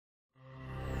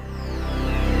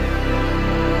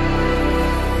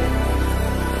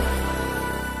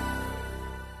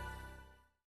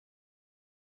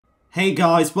Hey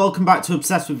guys, welcome back to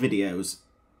Obsessed with Videos.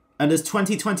 And as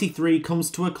 2023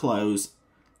 comes to a close,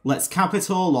 let's cap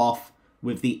it all off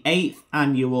with the 8th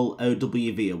Annual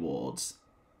OWV Awards.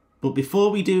 But before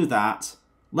we do that,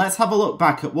 let's have a look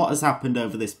back at what has happened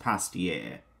over this past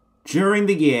year. During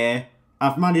the year,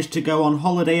 I've managed to go on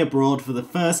holiday abroad for the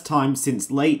first time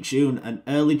since late June and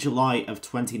early July of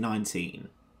 2019.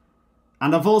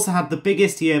 And I've also had the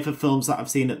biggest year for films that I've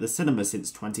seen at the cinema since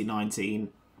 2019.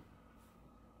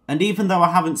 And even though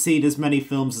I haven't seen as many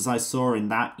films as I saw in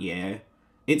that year,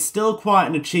 it's still quite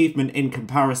an achievement in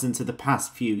comparison to the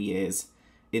past few years,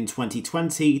 in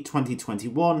 2020,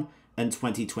 2021 and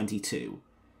 2022.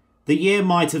 The year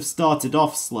might have started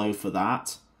off slow for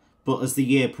that, but as the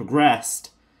year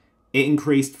progressed, it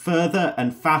increased further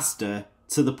and faster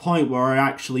to the point where I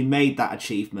actually made that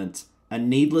achievement, and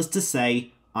needless to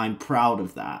say, I'm proud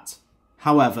of that.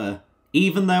 However,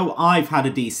 even though I've had a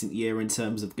decent year in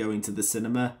terms of going to the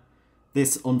cinema,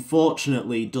 this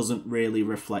unfortunately doesn't really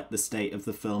reflect the state of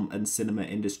the film and cinema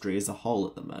industry as a whole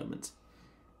at the moment.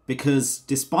 Because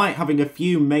despite having a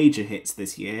few major hits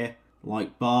this year,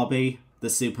 like Barbie, the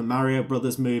Super Mario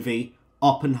Bros. Movie,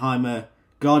 Oppenheimer,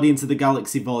 Guardians of the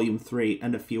Galaxy Volume 3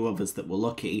 and a few others that were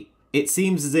lucky, it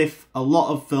seems as if a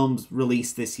lot of films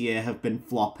released this year have been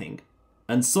flopping.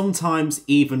 And sometimes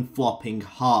even flopping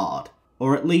hard.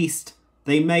 Or at least,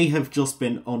 they may have just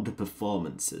been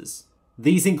underperformances.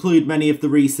 These include many of the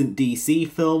recent DC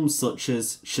films such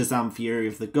as Shazam! Fury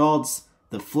of the Gods,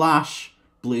 The Flash,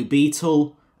 Blue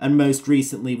Beetle, and most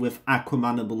recently with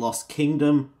Aquaman and the Lost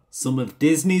Kingdom. Some of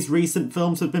Disney's recent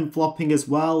films have been flopping as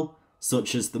well,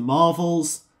 such as The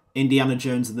Marvels, Indiana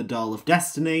Jones and the Dial of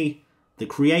Destiny, The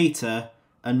Creator,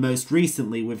 and most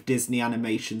recently with Disney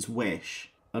Animation's Wish.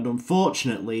 And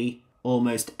unfortunately,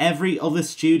 almost every other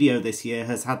studio this year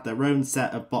has had their own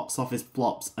set of box office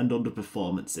flops and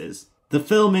underperformances. The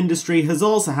film industry has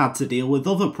also had to deal with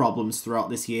other problems throughout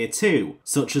this year too,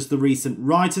 such as the recent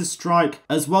writers' strike,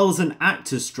 as well as an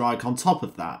actors' strike on top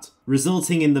of that,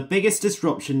 resulting in the biggest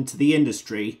disruption to the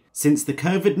industry since the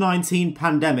COVID-19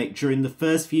 pandemic during the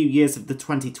first few years of the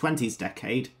 2020s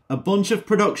decade, a bunch of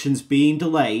productions being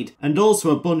delayed, and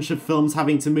also a bunch of films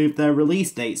having to move their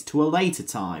release dates to a later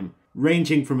time,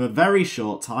 ranging from a very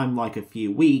short time like a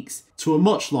few weeks, to a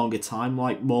much longer time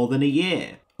like more than a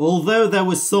year. Although there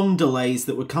were some delays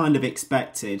that were kind of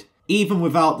expected, even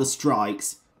without the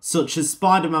strikes, such as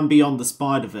Spider-Man Beyond the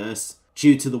Spider-Verse,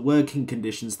 due to the working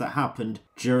conditions that happened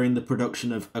during the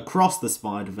production of Across the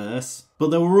Spider-Verse,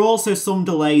 but there were also some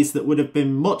delays that would have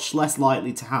been much less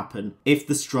likely to happen if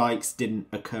the strikes didn't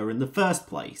occur in the first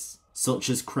place, such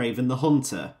as Kraven the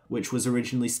Hunter, which was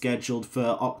originally scheduled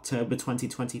for October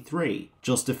 2023,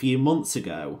 just a few months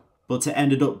ago, but it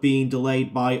ended up being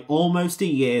delayed by almost a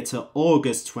year to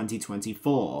August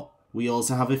 2024. We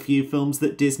also have a few films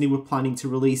that Disney were planning to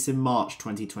release in March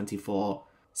 2024,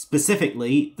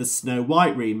 specifically the Snow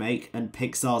White remake and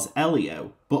Pixar's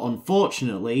Elio, but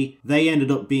unfortunately they ended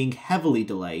up being heavily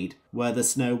delayed, where the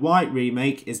Snow White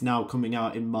remake is now coming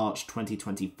out in March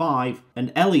 2025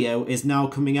 and Elio is now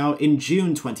coming out in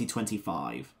June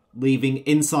 2025. Leaving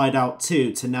Inside Out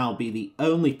 2 to now be the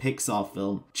only Pixar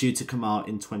film due to come out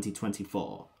in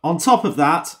 2024. On top of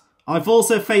that, I've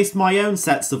also faced my own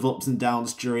sets of ups and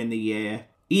downs during the year.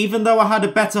 Even though I had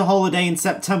a better holiday in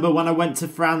September when I went to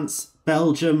France,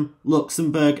 Belgium,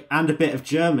 Luxembourg and a bit of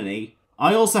Germany,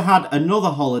 I also had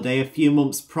another holiday a few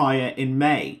months prior in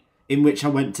May, in which I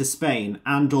went to Spain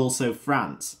and also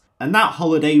France. And that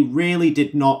holiday really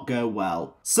did not go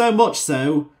well. So much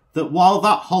so that while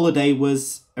that holiday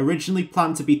was originally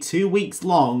planned to be 2 weeks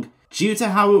long, due to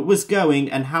how it was going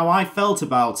and how I felt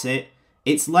about it,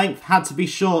 its length had to be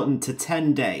shortened to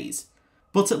 10 days.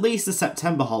 But at least the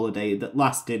September holiday that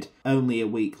lasted only a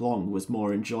week long was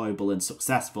more enjoyable and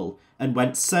successful and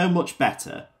went so much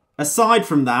better. Aside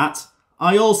from that,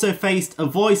 I also faced a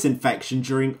voice infection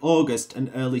during August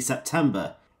and early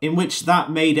September, in which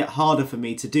that made it harder for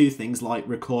me to do things like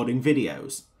recording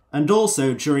videos. And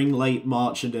also during late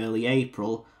March and early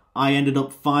April, I ended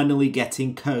up finally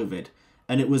getting COVID,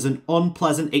 and it was an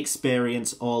unpleasant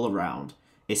experience all around,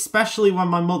 especially when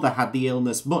my mother had the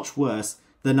illness much worse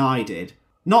than I did.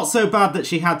 Not so bad that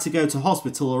she had to go to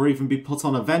hospital or even be put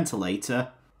on a ventilator.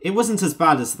 It wasn't as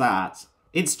bad as that.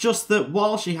 It's just that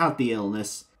while she had the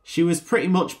illness, she was pretty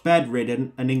much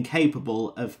bedridden and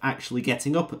incapable of actually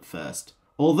getting up at first.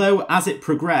 Although as it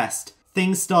progressed,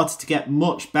 things started to get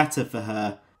much better for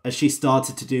her as she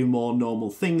started to do more normal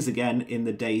things again in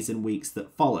the days and weeks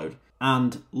that followed.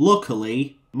 And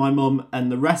luckily, my mum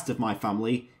and the rest of my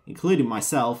family, including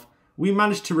myself, we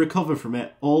managed to recover from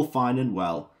it all fine and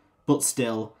well. But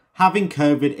still, having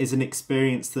COVID is an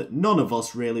experience that none of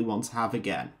us really want to have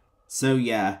again. So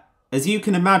yeah, as you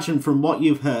can imagine from what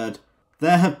you've heard,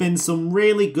 there have been some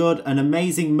really good and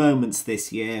amazing moments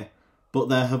this year, but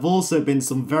there have also been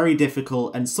some very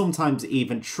difficult and sometimes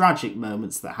even tragic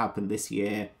moments that happened this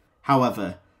year.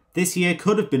 However, this year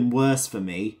could have been worse for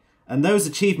me, and those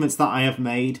achievements that I have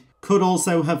made could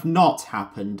also have not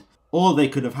happened, or they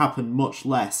could have happened much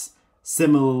less,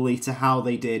 similarly to how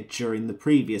they did during the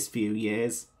previous few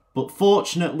years. But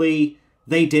fortunately,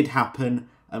 they did happen,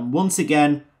 and once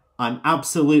again, I'm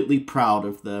absolutely proud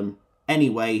of them.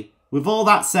 Anyway, with all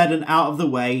that said and out of the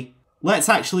way, let's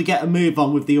actually get a move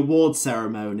on with the award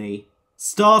ceremony.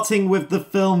 Starting with the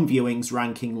film viewings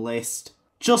ranking list.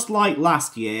 Just like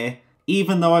last year,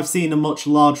 even though I've seen a much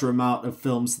larger amount of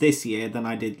films this year than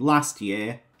I did last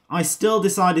year, I still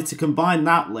decided to combine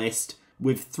that list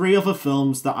with 3 other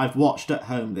films that I've watched at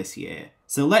home this year.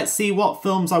 So let's see what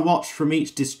films I watched from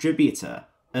each distributor.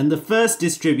 And the first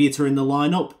distributor in the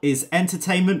lineup is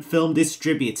Entertainment Film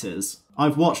Distributors.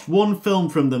 I've watched 1 film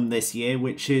from them this year,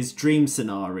 which is Dream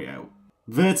Scenario.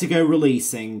 Vertigo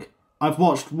Releasing. I've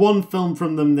watched 1 film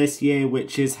from them this year,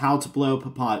 which is How to Blow Up a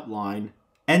Pipeline.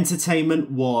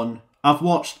 Entertainment One. I've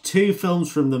watched 2 films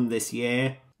from them this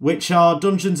year, which are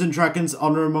Dungeons & Dragons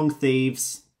Honor Among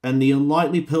Thieves and The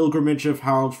Unlikely Pilgrimage of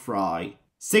Harold Fry.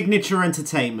 Signature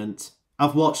Entertainment.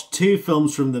 I've watched 2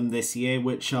 films from them this year,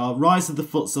 which are Rise of the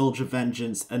Foot Soldier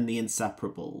Vengeance and The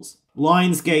Inseparables.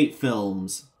 Lionsgate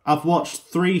Films. I've watched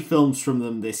 3 films from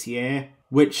them this year,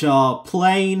 which are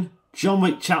Plane, John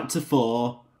Wick Chapter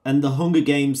 4, and The Hunger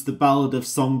Games: The Ballad of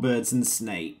Songbirds and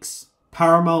Snakes.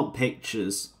 Paramount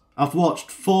Pictures. I've watched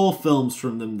 4 films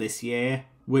from them this year,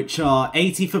 which are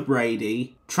 80 for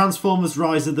Brady, Transformers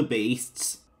Rise of the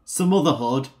Beasts, Some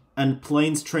Otherhood, and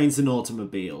Planes, Trains and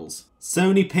Automobiles.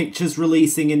 Sony Pictures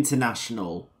Releasing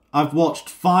International. I've watched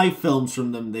 5 films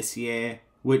from them this year,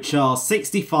 which are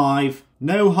 65,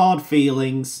 No Hard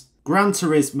Feelings, Gran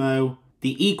Turismo,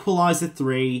 The Equalizer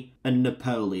 3, and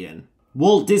Napoleon.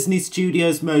 Walt Disney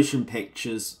Studios Motion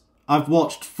Pictures. I've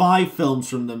watched 5 films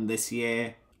from them this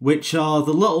year, which are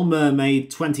The Little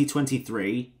Mermaid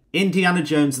 2023, Indiana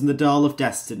Jones and the Dial of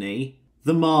Destiny,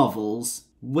 The Marvels,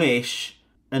 Wish,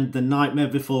 and The Nightmare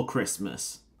Before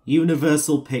Christmas.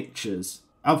 Universal Pictures.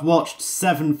 I've watched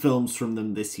 7 films from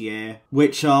them this year,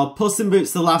 which are Puss in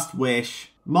Boots: The Last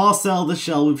Wish, Marcel the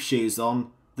Shell with Shoes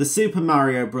On, the Super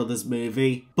Mario Bros.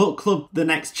 Movie, Book Club: The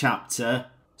Next Chapter,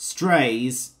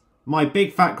 Strays, My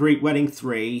Big Fat Greek Wedding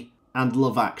 3, and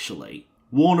Love Actually.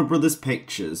 Warner Bros.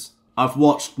 Pictures. I've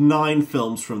watched 9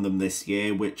 films from them this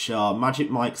year, which are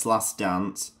Magic Mike's Last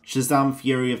Dance, Shazam!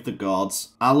 Fury of the Gods,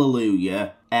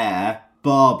 Alleluia, Air,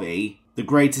 Barbie, The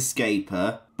Great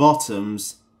Escaper,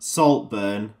 Bottoms,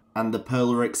 Saltburn, and The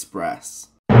Polar Express.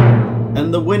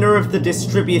 And the winner of the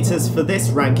distributors for this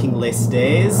ranking list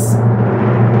is...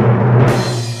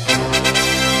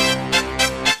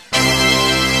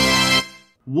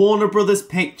 Warner Bros.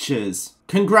 Pictures.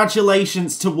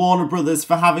 Congratulations to Warner Bros.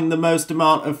 For having the most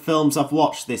amount of films I've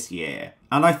watched this year.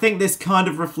 And I think this kind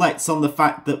of reflects on the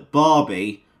fact that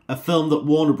Barbie, a film that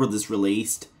Warner Bros.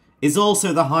 Released, is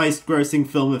also the highest grossing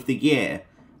film of the year,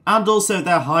 and also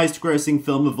their highest grossing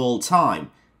film of all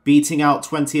time, beating out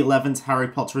 2011's Harry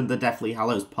Potter and the Deathly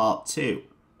Hallows Part 2.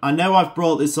 I know I've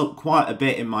brought this up quite a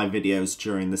bit in my videos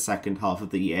during the second half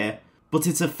of the year, but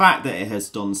it's a fact that it has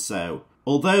done so.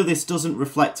 Although this doesn't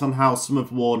reflect on how some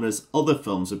of Warner's other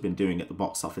films have been doing at the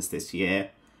box office this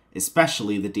year,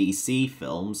 especially the DC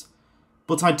films,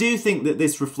 but I do think that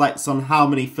this reflects on how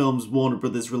many films Warner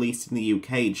Bros. Released in the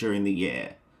UK during the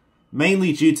year,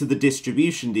 mainly due to the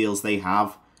distribution deals they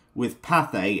have with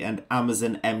Pathé and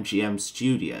Amazon MGM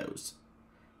Studios.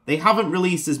 They haven't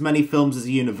released as many films as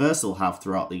Universal have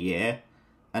throughout the year,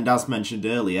 and as mentioned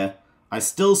earlier, I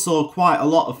still saw quite a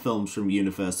lot of films from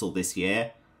Universal this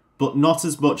year, but not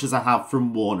as much as I have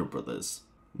from Warner Bros.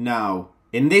 Now,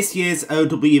 in this year's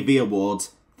OWV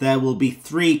Awards, there will be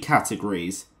 3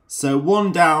 categories, so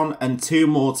 1 down and 2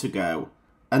 more to go.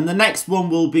 And the next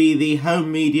one will be the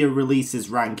Home Media Releases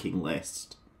ranking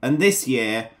list. And this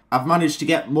year, I've managed to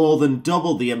get more than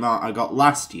double the amount I got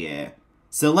last year.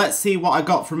 So let's see what I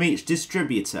got from each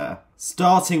distributor.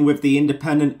 Starting with the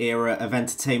independent era of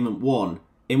Entertainment One,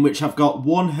 in which I've got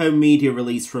 1 home media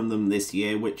release from them this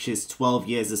year, which is 12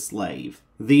 Years a Slave.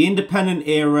 The independent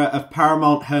era of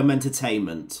Paramount Home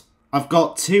Entertainment. I've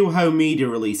got 2 home media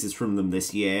releases from them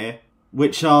this year,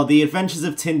 which are The Adventures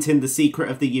of Tintin, The Secret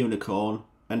of the Unicorn,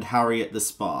 and Harriet the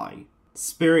Spy.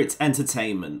 Spirit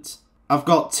Entertainment. I've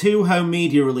got 2 home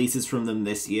media releases from them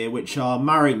this year, which are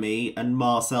Marry Me and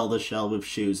Marcel the Shell with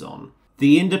Shoes On.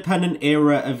 the independent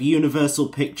era of Universal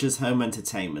Pictures Home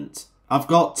Entertainment. I've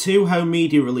got 2 home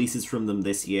media releases from them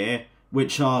this year,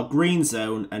 which are Green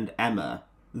Zone and Emma.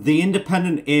 The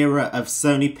independent era of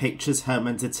Sony Pictures Home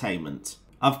Entertainment.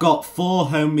 I've got 4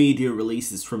 home media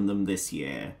releases from them this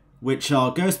year, which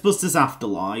are Ghostbusters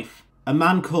Afterlife, A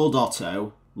Man Called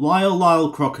Otto,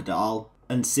 Lyle Crocodile,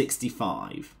 and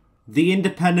 65. The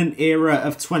independent era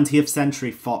of 20th Century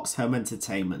Fox Home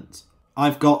Entertainment.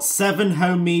 I've got 7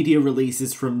 home media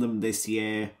releases from them this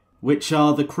year, which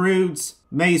are The Croods,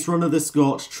 Maze Runner The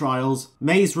Scorched Trials,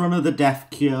 Maze Runner The Death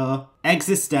Cure,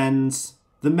 Existenz,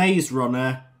 The Maze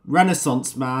Runner,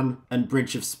 Renaissance Man, and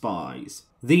Bridge of Spies.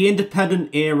 The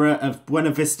independent era of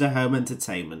Buena Vista Home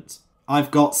Entertainment.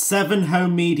 I've got 7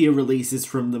 home media releases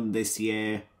from them this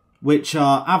year, which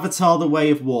are Avatar The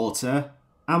Way of Water,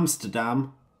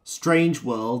 Amsterdam, Strange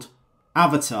World,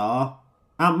 Avatar,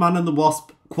 Ant-Man and the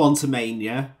Wasp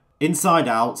Quantumania, Inside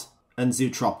Out, and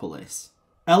Zootropolis.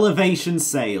 Elevation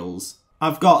Sales.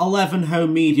 I've got 11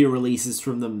 home media releases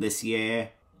from them this year,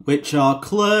 which are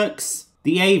Clerks,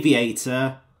 The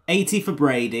Aviator, 80 for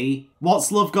Brady, What's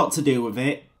Love Got to Do with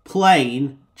It,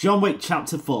 Plane, John Wick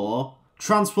Chapter 4,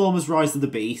 Transformers Rise of the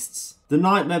Beasts, The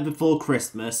Nightmare Before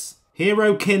Christmas,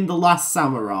 Hero Kin The Last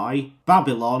Samurai,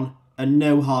 Babylon, and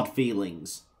No Hard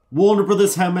Feelings. Warner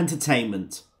Brothers Home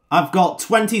Entertainment. I've got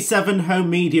 27 home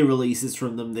media releases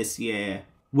from them this year,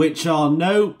 which are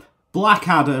Nope, Black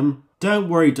Adam, Don't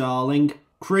Worry Darling,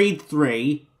 Creed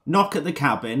 3, Knock at the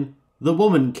Cabin, The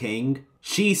Woman King,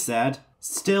 She Said,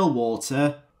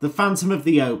 Stillwater, The Phantom of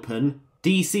the Open,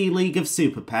 DC League of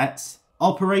Super Pets,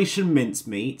 Operation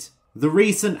Mincemeat, the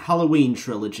recent Halloween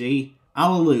trilogy,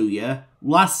 Alleluia,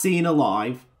 Last Seen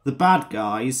Alive, The Bad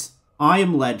Guys, I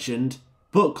Am Legend,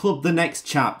 Book Club The Next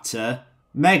Chapter,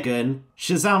 Megan,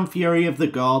 Shazam Fury of the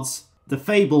Gods, The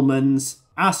Fabelmans,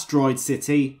 Asteroid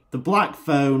City, The Black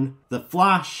Phone, The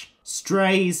Flash,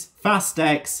 Strays, Fast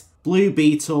X, Blue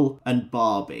Beetle, and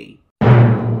Barbie.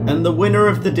 And the winner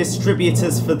of the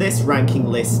distributors for this ranking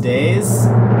list is...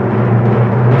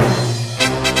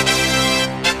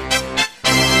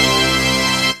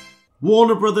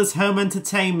 Warner Brothers Home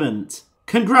Entertainment.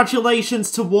 Congratulations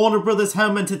to Warner Brothers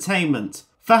Home Entertainment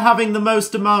for having the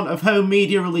most amount of home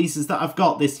media releases that I've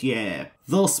got this year,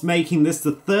 thus making this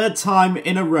the 3rd time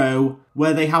in a row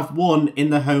where they have won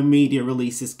in the home media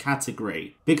releases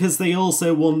category, because they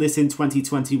also won this in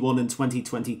 2021 and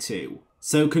 2022.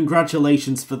 So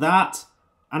congratulations for that,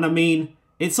 and I mean,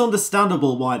 it's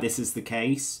understandable why this is the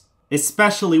case,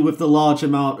 especially with the large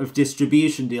amount of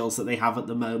distribution deals that they have at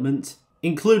the moment,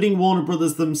 including Warner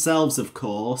Brothers themselves of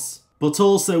course, but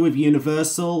also with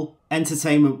Universal,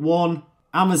 Entertainment One,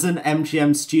 Amazon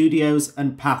MGM Studios,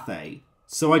 and Pathé.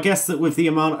 So I guess that with the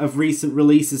amount of recent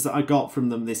releases that I got from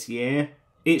them this year,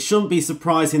 it shouldn't be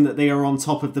surprising that they are on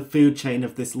top of the food chain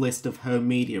of this list of home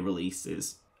media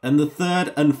releases. And the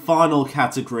 3rd and final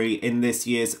category in this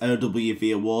year's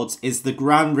OWV Awards is the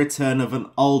grand return of an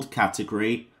old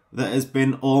category that has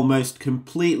been almost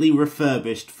completely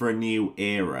refurbished for a new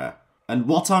era. And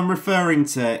what I'm referring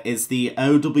to is the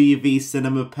OWV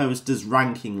Cinema Posters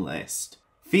ranking list,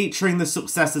 featuring the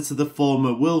successor to the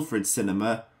former Wilfred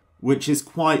Cinema, which is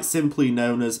quite simply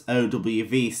known as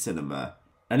OWV Cinema.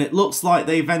 And it looks like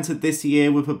they've entered this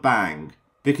year with a bang,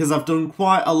 because I've done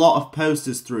quite a lot of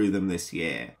posters through them this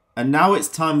year. And now it's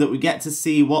time that we get to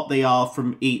see what they are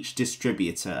from each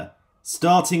distributor.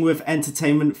 Starting with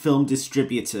Entertainment Film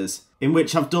Distributors, in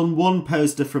which I've done 1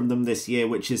 poster from them this year,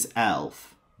 which is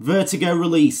Elf. Vertigo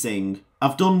Releasing.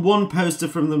 I've done 1 poster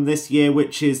from them this year,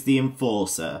 which is The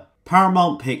Enforcer.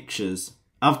 Paramount Pictures.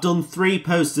 I've done 3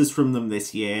 posters from them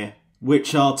this year,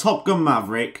 which are Top Gun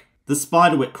Maverick, The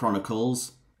Spiderwick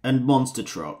Chronicles, and Monster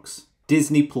Trucks.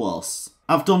 Disney Plus.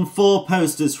 I've done 4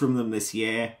 posters from them this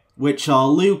year, which are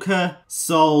Luca,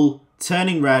 Soul,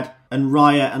 Turning Red, and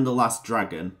Raya and the Last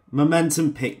Dragon.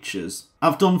 Momentum Pictures.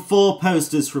 I've done 4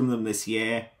 posters from them this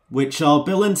year, which are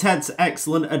Bill and Ted's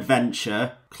Excellent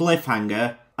Adventure,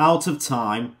 Cliffhanger, Out of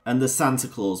Time, and the Santa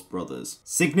Claus Brothers.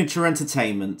 Signature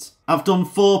Entertainment. I've done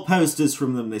 4 posters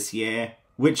from them this year,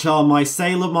 which are My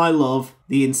Sailor My Love,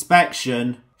 The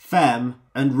Inspection, Femme,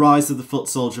 and Rise of the Foot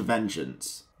Soldier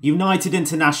Vengeance. United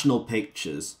International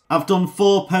Pictures. I've done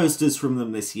 4 posters from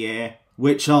them this year,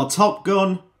 which are Top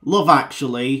Gun, Love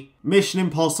Actually, Mission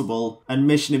Impossible, and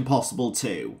Mission Impossible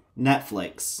 2.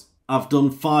 Netflix. I've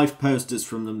done 5 posters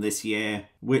from them this year,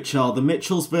 which are The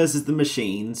Mitchells vs. the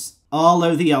Machines,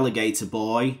 Arlo the Alligator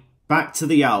Boy, Back to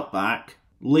the Outback,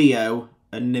 Leo,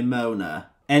 and Nimona.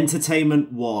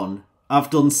 Entertainment One. I've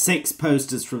done 6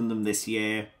 posters from them this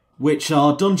year, which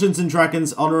are Dungeons &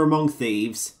 Dragons Honor Among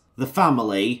Thieves, The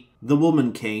Family, The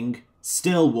Woman King,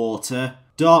 Stillwater,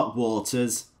 Dark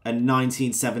Waters, and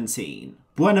 1917.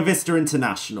 Buena Vista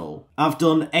International. I've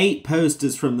done 8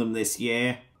 posters from them this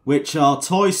year, which are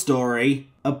Toy Story,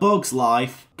 A Bug's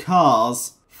Life,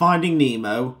 Cars, Finding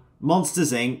Nemo,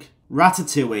 Monsters Inc.,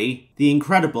 Ratatouille, The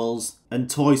Incredibles, and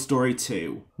Toy Story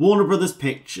 2. Warner Brothers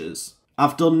Pictures.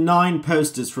 I've done 9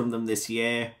 posters from them this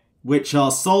year, which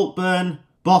are Saltburn,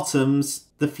 Bottoms,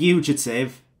 The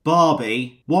Fugitive,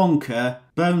 Barbie, Wonka,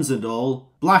 Bones and All,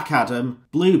 Black Adam,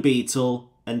 Blue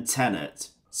Beetle, and Tenet.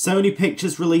 Sony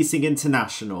Pictures Releasing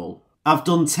International. I've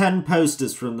done 10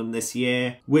 posters from them this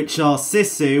year, which are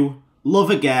Sisu, Love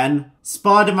Again,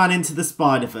 Spider-Man Into the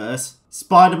Spider-Verse,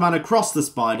 Spider-Man Across the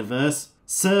Spider-Verse,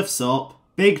 Surf's Up,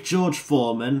 Big George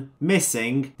Foreman,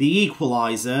 Missing, The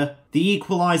Equalizer, The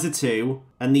Equalizer 2,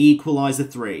 and The Equalizer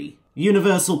 3.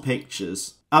 Universal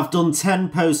Pictures. I've done 10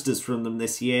 posters from them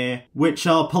this year, which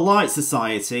are Polite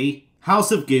Society,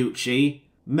 House of Gucci,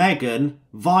 Megan,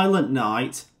 Violent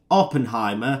Night,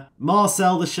 Oppenheimer,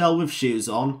 Marcel the Shell with Shoes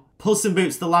On, Puss in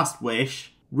Boots The Last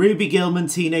Wish, Ruby Gillman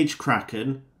Teenage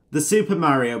Kraken, the Super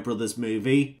Mario Bros.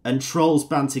 Movie, and Trolls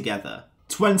Band Together.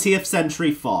 20th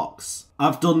Century Fox.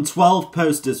 I've done 12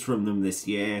 posters from them this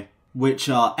year, which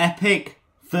are Epic,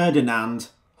 Ferdinand,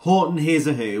 Horton Hears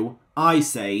a Who,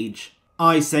 Ice Age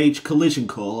Collision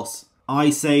Course,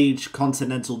 Ice Age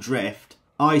Continental Drift,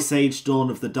 Ice Age Dawn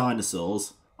of the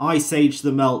Dinosaurs, Ice Age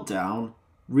The Meltdown,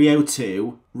 Rio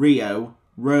 2, Rio,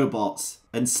 Robots,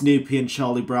 and Snoopy and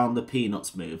Charlie Brown the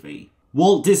Peanuts Movie.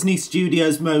 Walt Disney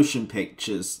Studios Motion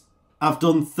Pictures. I've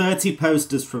done 30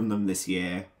 posters from them this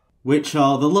year, which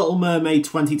are The Little Mermaid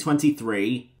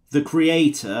 2023, The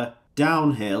Creator,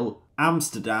 Downhill,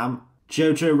 Amsterdam,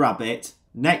 Jojo Rabbit,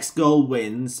 Next Goal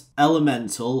Wins,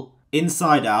 Elemental,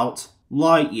 Inside Out,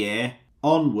 Lightyear,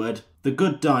 Onward, The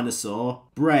Good Dinosaur,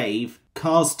 Brave,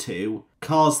 Cars 2,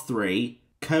 Cars 3,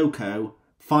 Coco,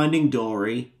 Finding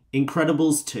Dory,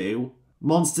 Incredibles 2,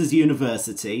 Monsters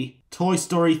University, Toy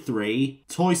Story 3,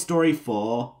 Toy Story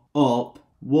 4, Up,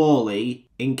 WALL-E,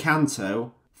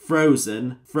 Encanto,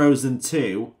 Frozen, Frozen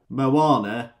 2,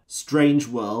 Moana, Strange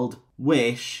World,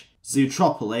 Wish,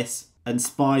 Zootropolis, and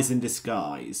Spies in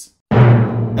Disguise.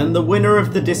 And the winner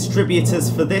of the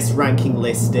distributors for this ranking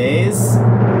list is...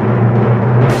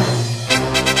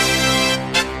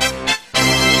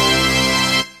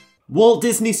 Walt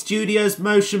Disney Studios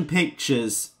Motion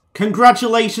Pictures.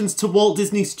 Congratulations to Walt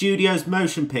Disney Studios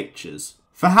Motion Pictures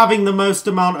for having the most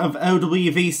amount of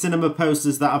OWV cinema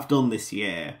posters that I've done this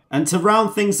year. And to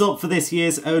round things up for this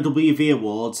year's OWV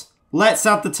Awards, let's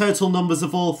add the total numbers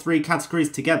of all 3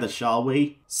 categories together, shall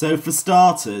we? So for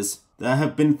starters, there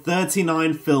have been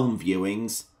 39 film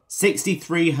viewings,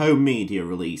 63 home media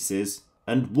releases,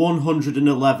 and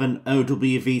 111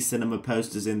 OWV cinema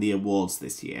posters in the awards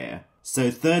this year.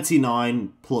 So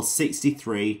 39 plus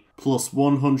 63 plus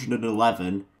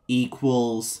 111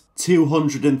 equals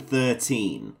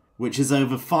 213, which is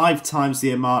over 5 times the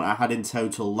amount I had in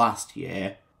total last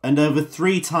year, and over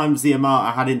 3 times the amount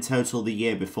I had in total the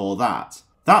year before that.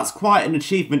 That's quite an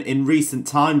achievement in recent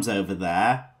times over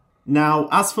there. Now,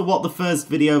 as for what the first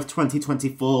video of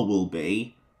 2024 will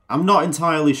be, I'm not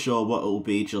entirely sure what it will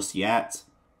be just yet,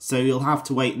 so you'll have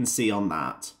to wait and see on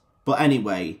that. But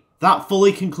anyway, that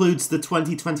fully concludes the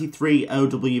 2023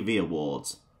 OWV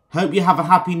Awards. Hope you have a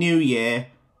happy new year,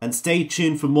 and stay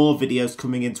tuned for more videos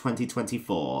coming in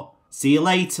 2024. See you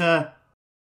later!